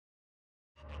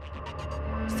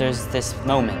there's this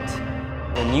moment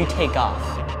when you take off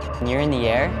and you're in the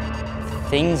air,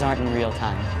 things aren't in real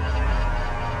time.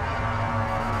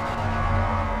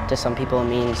 To some people it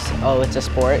means, oh, it's a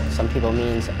sport. Some people it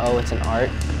means, oh, it's an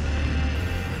art.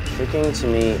 Tricking to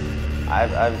me,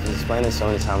 I've explained this so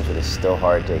many times, but it's still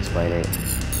hard to explain it.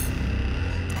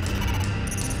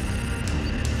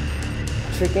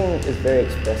 Tricking is very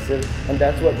expressive, and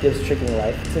that's what gives tricking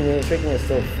life. To me, tricking is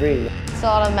so free. There's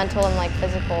a lot of mental and like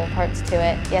physical parts to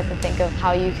it. You have to think of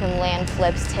how you can land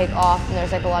flips, take off, and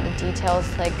there's like a lot of details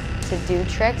to do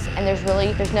tricks, and there's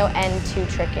no end to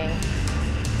tricking.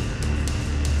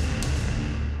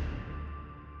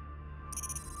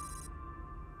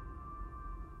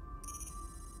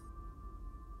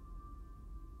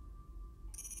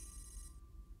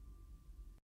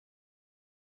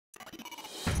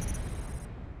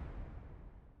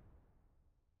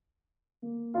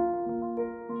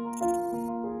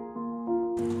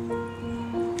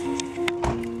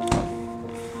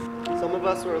 Some of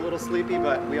us were a little sleepy,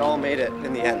 but we all made it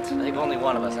in the end. I think only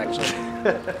one of us, actually.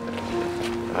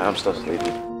 I'm still sleepy.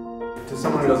 To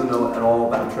someone who doesn't know at all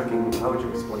about tricking, how would you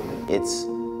explain it? It's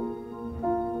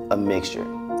a mixture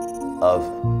of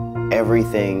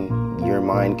everything your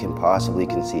mind can possibly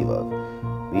conceive of.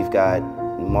 We've got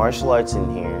martial arts in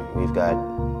here, we've got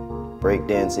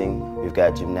breakdancing, we've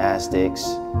got gymnastics.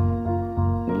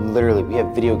 Literally, we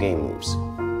have video game moves.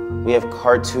 We have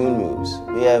cartoon moves.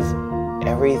 We have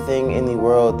everything in the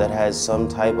world that has some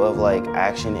type of like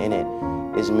action in it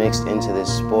is mixed into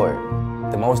this sport.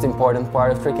 The most important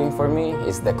part of tricking for me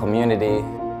is the community.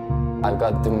 I've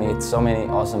got to meet so many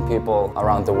awesome people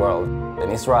around the world.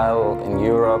 In Israel, in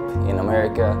Europe, in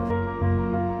America.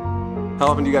 How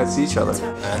often do you guys see each other?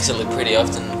 Actually, pretty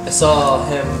often. I saw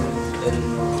him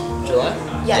in July.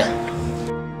 Yeah.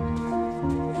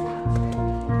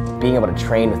 Being able to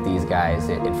train with these guys,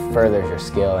 it furthers your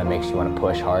skill and makes you want to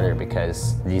push harder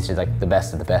because these are like the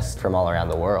best of the best from all around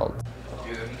the world.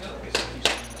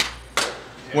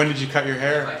 When did you cut your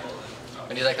hair?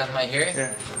 When did I cut my hair?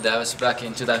 Yeah. That was back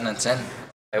in 2010.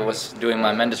 I was doing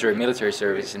my mandatory military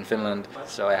service in Finland,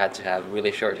 so I had to have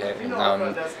really short hair. Now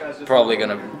I'm probably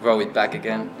gonna grow it back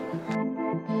again.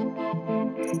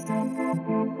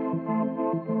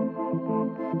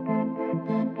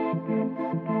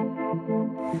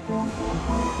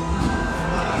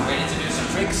 Ready to do some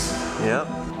tricks? Yep.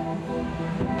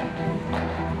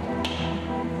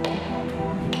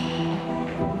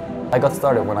 I got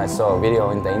started when I saw a video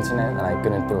on the internet and I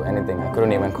couldn't do anything. I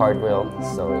couldn't even cartwheel,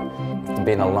 so it's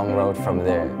been a long road from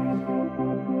there.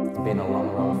 It's been a long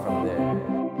road from there.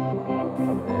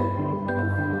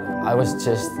 I was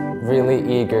just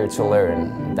really eager to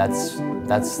learn. That's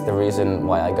the reason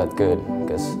why I got good,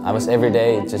 because I was every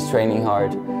day just training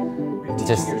hard.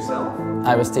 Teaching yourself?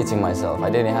 I was teaching myself. I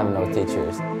didn't have no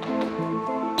teachers.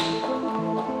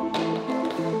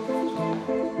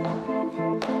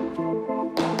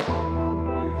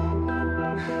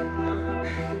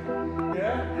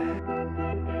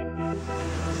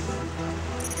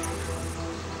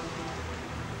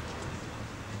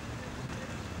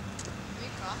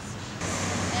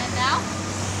 And now?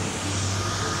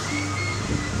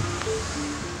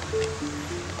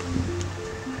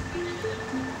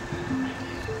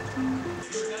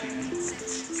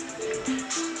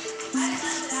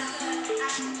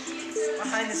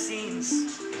 Behind the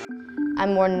scenes.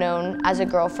 I'm more known as a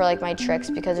girl for like my tricks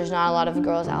because there's not a lot of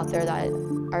girls out there that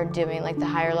are doing like the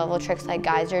higher level tricks like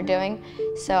guys are doing.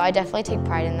 So I definitely take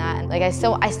pride in that. Like I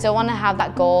still want to have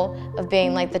that goal of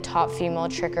being like the top female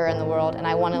tricker in the world, and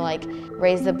I want to like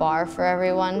raise the bar for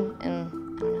everyone, and I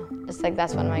don't know. It's like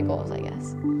that's one of my goals, I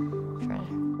guess.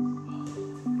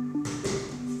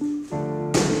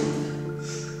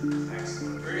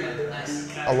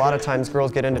 A lot of times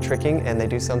girls get into tricking and they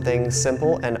do something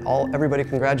simple and everybody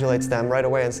congratulates them right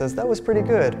away and says, that was pretty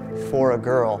good for a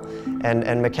girl. And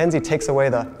Mackensi takes away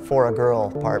the for a girl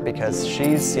part because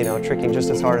she's, you know, tricking just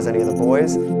as hard as any of the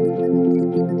boys.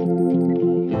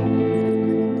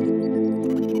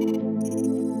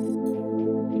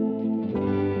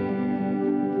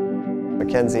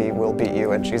 Mackensi will beat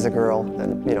you and she's a girl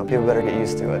and, you know, people better get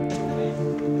used to it.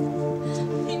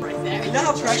 Right there. You know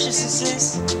how precious this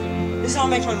is? This is how I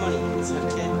make my money.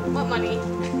 Okay. What money?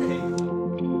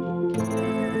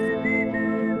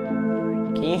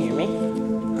 Can you hear me?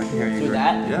 I can hear you. Do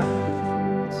that? Yeah.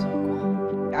 So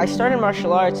cool. I started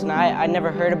martial arts and I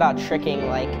never heard about tricking.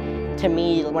 Like, to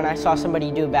me, when I saw somebody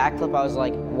do a backflip, I was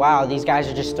like, wow, these guys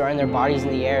are just throwing their bodies in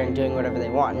the air and doing whatever they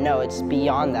want. No, it's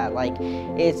beyond that. Like,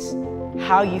 it's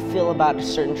how you feel about a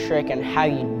certain trick and how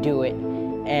you do it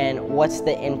and what's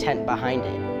the intent behind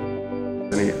it.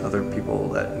 Any other people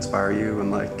that inspire you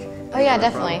and like? Oh yeah,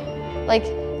 definitely. Like,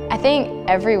 I think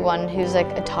everyone who's like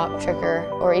a top tricker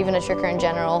or even a tricker in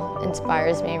general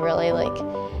inspires me really, like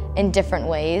in different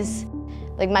ways.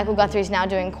 Like Michael Guthrie's now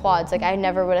doing quads. Like I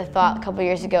never would have thought a couple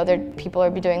years ago people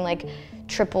would be doing like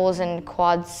triples and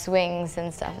quad swings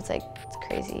and stuff. It's like, it's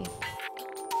crazy.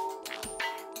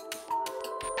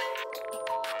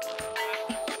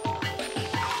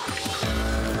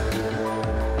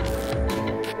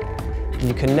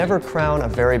 You can never crown a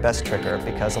very best tricker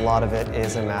because a lot of it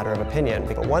is a matter of opinion.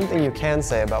 But one thing you can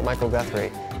say about Michael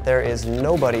Guthrie, there is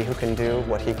nobody who can do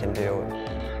what he can do.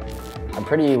 I'm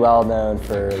pretty well known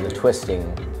for the twisting.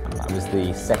 I was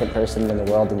the second person in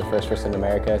the world and the first person in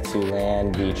America to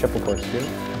land the triple corkscrew.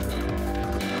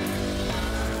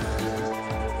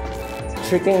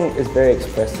 Tricking is very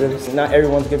expressive. Not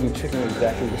everyone's going to be tricking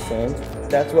exactly the same.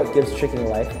 That's what gives tricking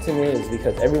life to me, is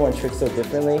because everyone tricks so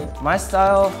differently. My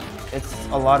style, it's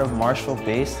a lot of martial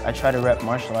based. I try to rep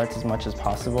martial arts as much as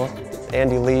possible.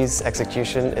 Andy Lee's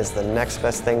execution is the next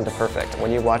best thing to perfect.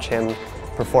 When you watch him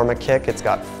perform a kick, it's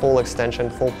got full extension,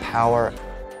 full power.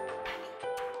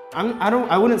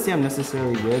 I wouldn't say I'm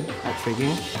necessarily good at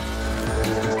tricking.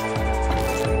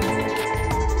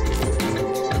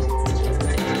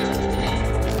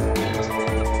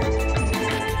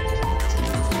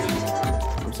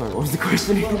 I'm sorry, what was the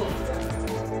question again?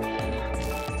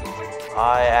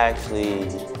 I actually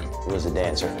was a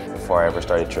dancer before I ever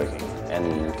started tricking,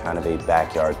 and kind of a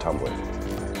backyard tumbler.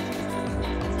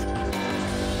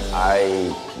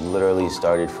 I literally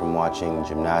started from watching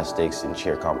gymnastics and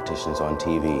cheer competitions on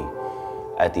TV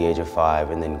at the age of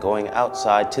 5, and then going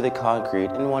outside to the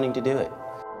concrete and wanting to do it.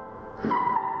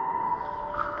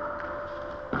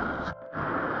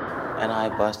 And I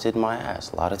busted my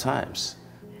ass a lot of times,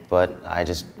 but I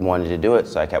just wanted to do it,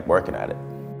 so I kept working at it.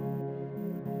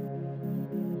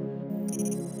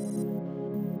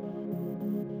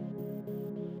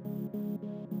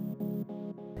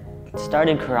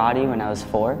 Started karate when I was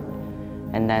 4,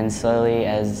 and then slowly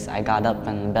as I got up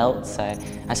in the belts,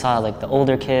 I saw like the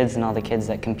older kids and all the kids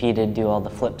that competed do all the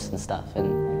flips and stuff,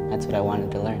 and that's what I wanted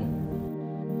to learn.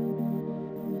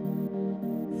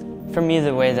 For me,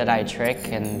 the way that I trick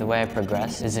and the way I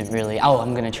progress isn't really, oh,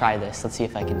 I'm gonna try this, let's see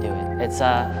if I can do it. It's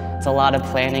a lot of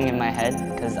planning in my head,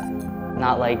 because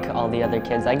not like all the other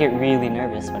kids, I get really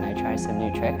nervous when I try some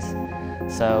new tricks.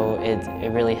 So it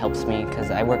really helps me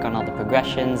because I work on all the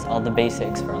progressions, all the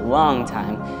basics for a long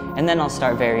time, and then I'll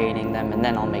start varying them, and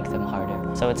then I'll make them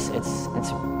harder. So it's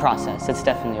a process. It's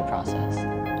definitely a process. You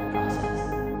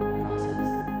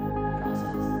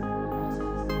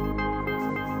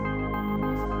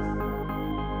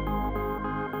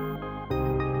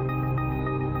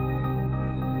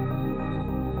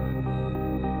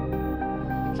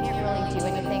can't really do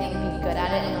anything and be good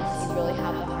at it unless you really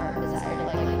have the heart and desire to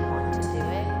like want to do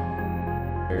it.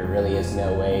 There really is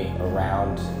no way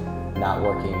around not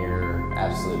working your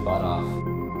absolute butt off.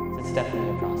 It's definitely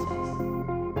a process.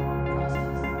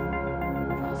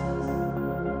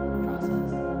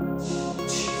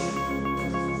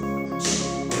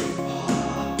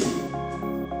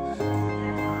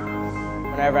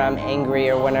 Whenever I'm angry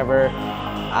or whenever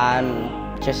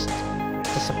I'm just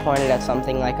disappointed at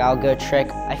something, like I'll go trick.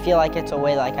 I feel like it's a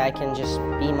way like I can just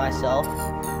be myself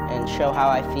and show how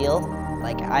I feel.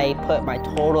 Like I put my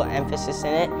total emphasis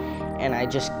in it and I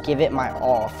just give it my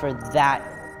all for that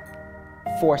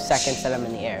 4 seconds that I'm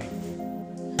in the air.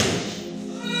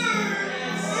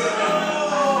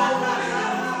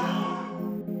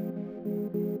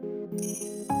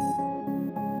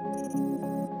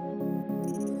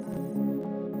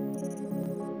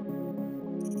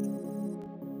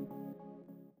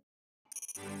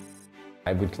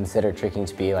 I would consider tricking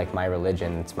to be like my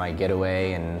religion. It's my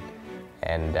getaway, and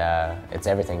it's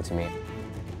everything to me.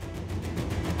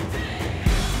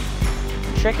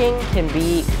 Tricking can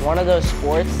be one of those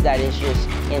sports that is just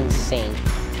insane.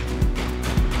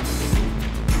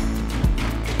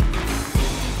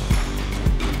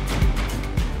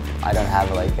 I don't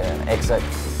have like an exact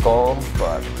goal,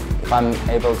 but if I'm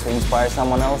able to inspire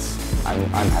someone else, I'm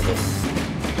happy.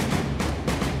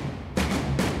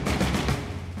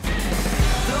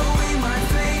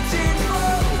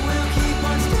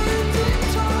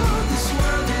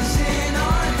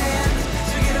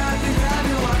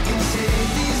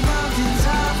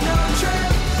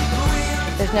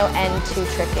 There's no end to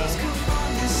tricking.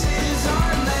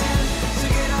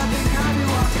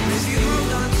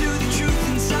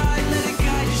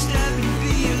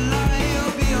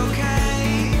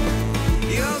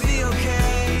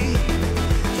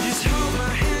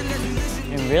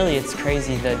 And really, it's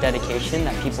crazy the dedication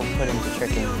that people put into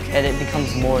tricking, and it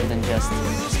becomes more than just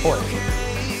a sport.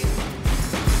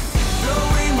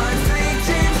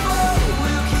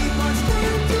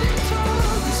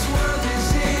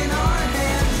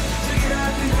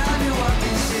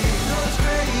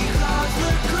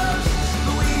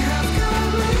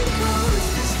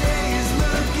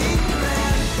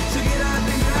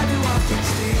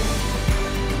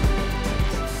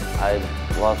 I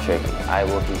love tricking. I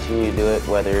will continue to do it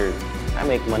whether I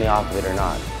make money off of it or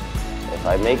not. If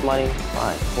I make money,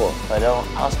 fine, cool. If I don't,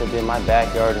 I'll still be in my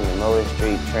backyard in the middle of the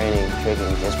street training,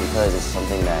 tricking, just because it's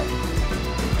something that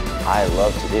I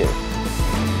love to do.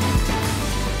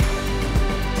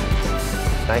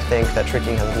 I think that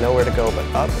tricking has nowhere to go but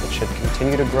up. It should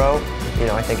continue to grow. You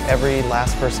know, I think every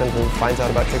last person who finds out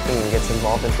about tricking and gets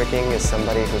involved in tricking is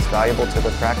somebody who's valuable to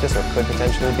the practice or could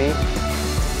potentially be.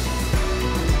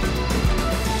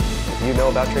 If you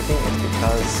know about tricking, it's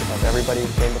because of everybody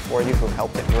who came before you who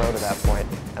helped it grow to that point,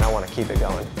 and I want to keep it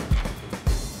going.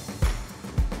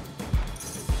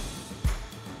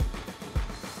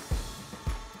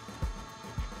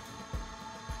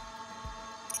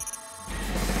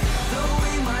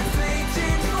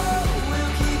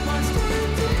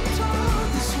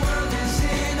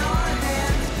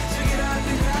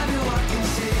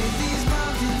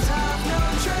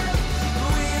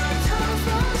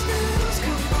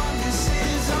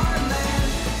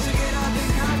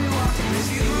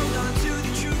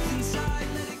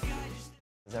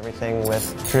 Everything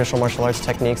with traditional martial arts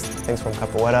techniques, things from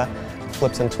capoeira,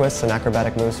 flips and twists, and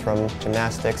acrobatic moves from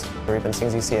gymnastics, or even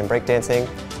things you see in breakdancing.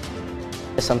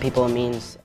 To some people it means